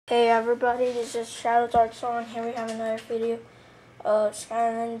Hey everybody, this is Shadow Dark Soul, and here we have another video of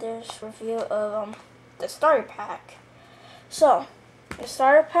Skylanders review of the starter pack. So, the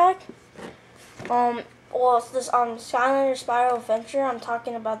starter pack, it's this Skylanders Spyro Adventure. I'm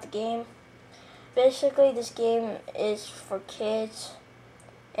talking about the game. Basically, this game is for kids,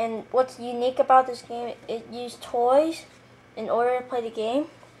 and what's unique about this game, it used toys in order to play the game,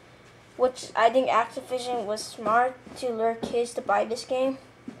 which I think Activision was smart to lure kids to buy this game.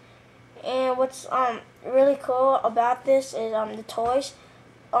 And what's really cool about this is the toys,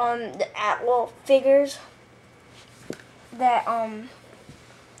 the figures that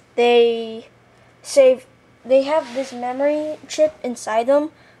they have this memory chip inside them,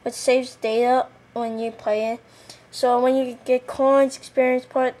 which saves data when you play it. So when you get coins, experience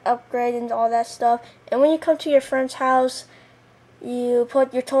point, upgrade, and all that stuff, and when you come to your friend's house, you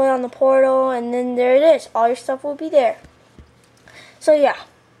put your toy on the portal, and then there it is. All your stuff will be there. So yeah.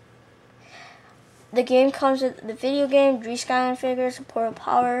 The game comes with the video game, 3 Skylanders figures, portal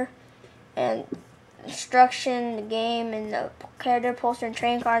power, and instruction, the game, and the character poster and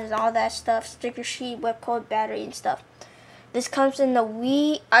trading cards and all that stuff, sticker sheet, web code, battery, and stuff. This comes in the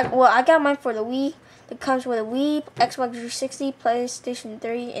Wii. I got mine for the Wii. It comes with a Wii, Xbox 360, PlayStation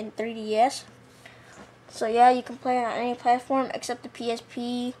 3, and 3DS. So yeah, you can play it on any platform except the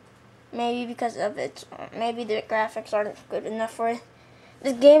PSP. Maybe because of its, maybe the graphics aren't good enough for it.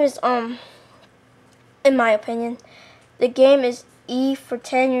 This game is in my opinion, the game is E for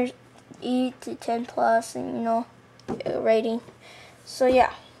 10 years, E to 10 plus, and rating. So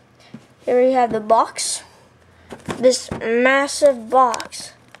yeah, here we have the box, this massive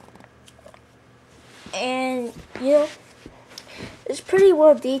box, and it's pretty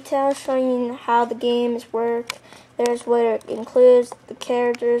well detailed, showing you how the games work. There's what it includes, the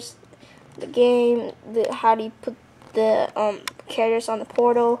characters, the game, how do you put the characters on the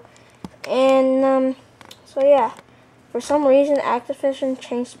portal, and so yeah, for some reason Activision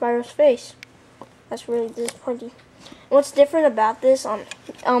changed Spyro's face. That's really disappointing. What's different about this, Wii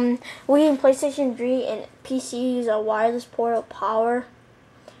and PlayStation 3 and PC use a wireless portal power,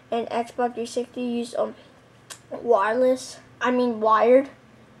 and Xbox 360 use wired,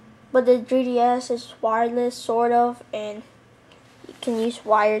 but the 3DS is wireless sort of, and you can use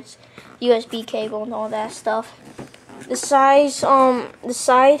wired USB cable and all that stuff. The side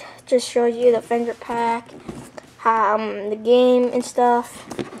just shows you the vendor pack, the game and stuff.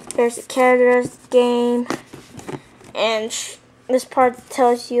 There's the characters, game, and this part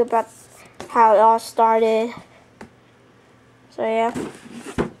tells you about how it all started. So yeah.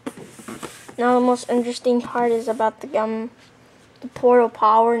 Now the most interesting part is about the portal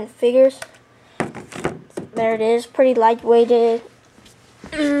power and figures. There it is, pretty lightweighted.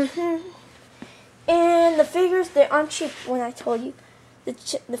 And the figures, they aren't cheap. When I told you, the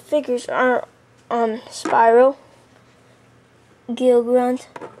figures are Spyro, Grunt,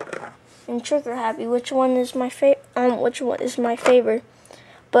 and Trigger Happy. Which one is my favorite?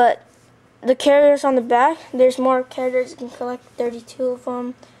 But the characters on the back, there's more characters. You can collect 32 of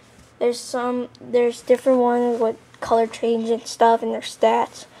them. There's different ones with color change and stuff, and their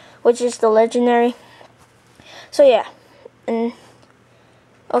stats, which is the legendary. So yeah, and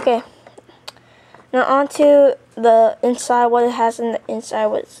okay. Now onto the inside, what it has in the inside,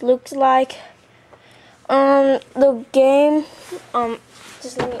 what it looks like. The game,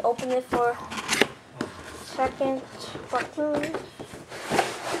 just let me open it for a second.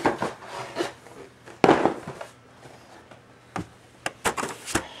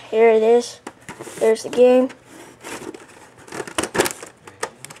 Here it is. There's the game.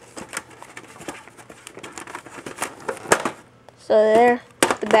 So there,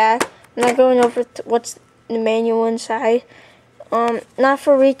 the back. I'm not going over what's the manual inside. Not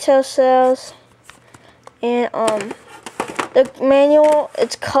for retail sales. And the manual,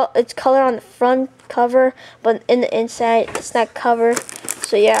 it's color on the front cover, but in the inside it's not covered.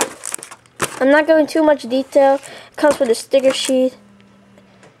 So yeah, I'm not going too much detail. It comes with a sticker sheet,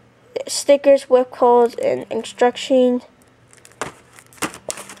 stickers, web codes, and instructions.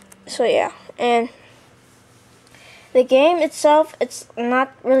 So yeah, and the game itself, it's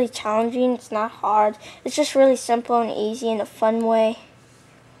not really challenging, it's not hard. It's just really simple and easy in a fun way.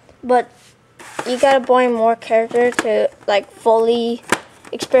 But you gotta buy more character to fully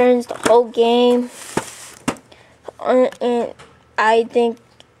experience the whole game. And I think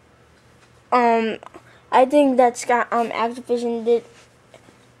that Activision did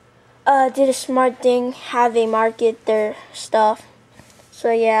a smart thing how they market their stuff.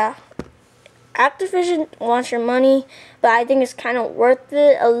 So yeah. Activision wants your money, but I think it's kind of worth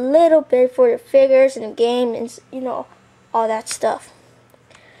it a little bit for the figures and the game and all that stuff.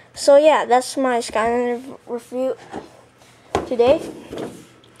 So yeah, that's my Skylanders review today.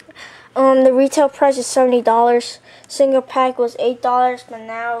 The retail price is $70. Single pack was $8, but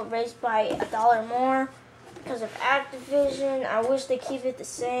now raised by $1 more because of Activision. I wish they keep it the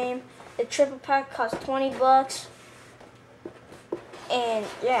same. The triple pack costs $20, and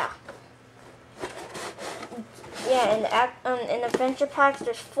yeah, and adventure packs.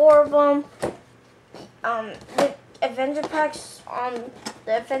 There's 4 of them. The adventure packs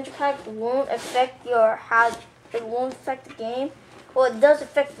the adventure pack won't affect it won't affect the game. Well, it does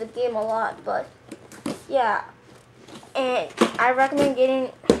affect the game a lot, but yeah. And I recommend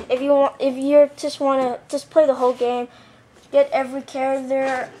getting, if you just wanna play the whole game, get every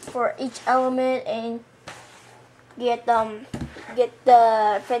character for each element and get the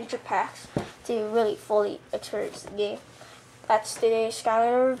adventure packs to really fully experience the game. That's today's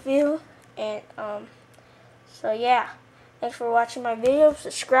Skylander review, and so yeah, thanks for watching my video.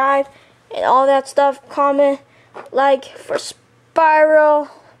 Subscribe and all that stuff. Comment, like for Spyro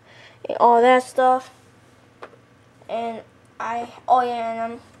and all that stuff. And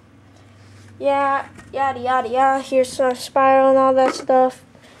yada yada yada. Here's some Spyro and all that stuff.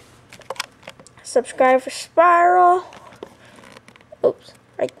 Subscribe for Spyro. Oops,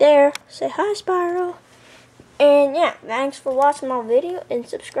 right there. Say hi, Spyro. And yeah, thanks for watching my video and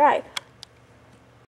subscribe.